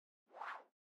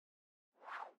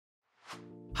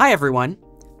Hi everyone,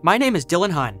 my name is Dylan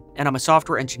Hun, and I'm a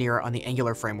software engineer on the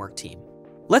Angular framework team.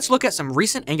 Let's look at some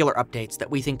recent Angular updates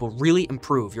that we think will really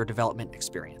improve your development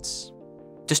experience.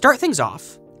 To start things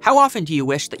off, how often do you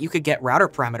wish that you could get router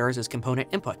parameters as component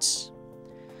inputs?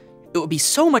 It would be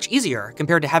so much easier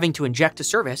compared to having to inject a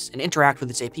service and interact with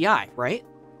its API, right?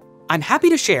 I'm happy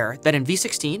to share that in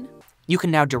v16, you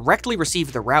can now directly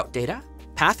receive the route data,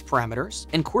 path parameters,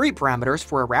 and query parameters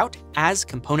for a route as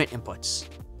component inputs.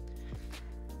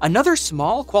 Another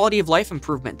small quality of life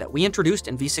improvement that we introduced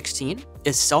in v16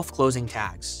 is self-closing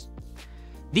tags.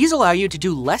 These allow you to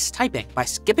do less typing by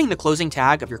skipping the closing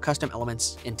tag of your custom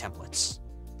elements in templates.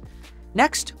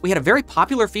 Next, we had a very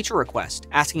popular feature request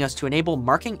asking us to enable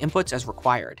marking inputs as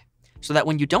required, so that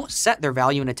when you don't set their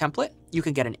value in a template, you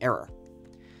can get an error.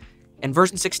 In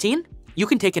version 16, you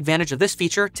can take advantage of this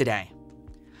feature today.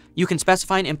 You can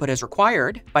specify an input as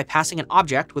required by passing an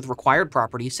object with required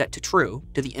property set to true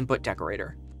to the input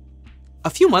decorator. A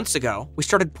few months ago, we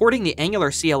started porting the Angular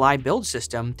CLI build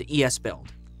system to ESBuild.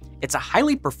 It's a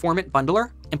highly performant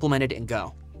bundler implemented in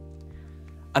Go.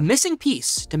 A missing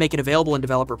piece to make it available in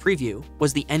developer preview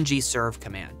was the ngserve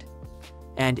command.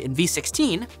 And in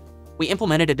v16, we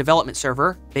implemented a development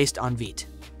server based on Vite.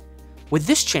 With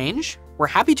this change, we're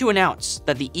happy to announce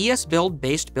that the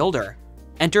ESBuild-based builder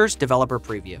enters developer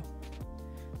preview.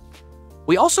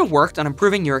 We also worked on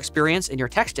improving your experience in your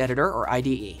text editor or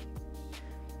IDE.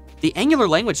 The Angular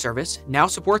language service now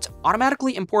supports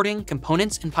automatically importing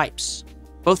components and pipes,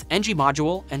 both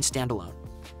ng-module and standalone.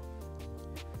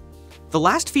 The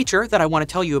last feature that I want to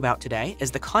tell you about today is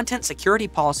the content security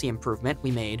policy improvement we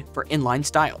made for inline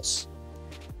styles.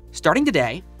 Starting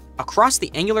today, across the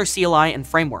Angular CLI and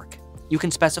framework, you can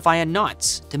specify a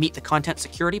nonce to meet the content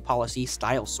security policy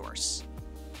style source.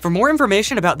 For more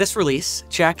information about this release,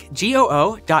 check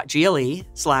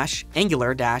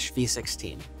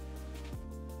goo.gle/angular-v16.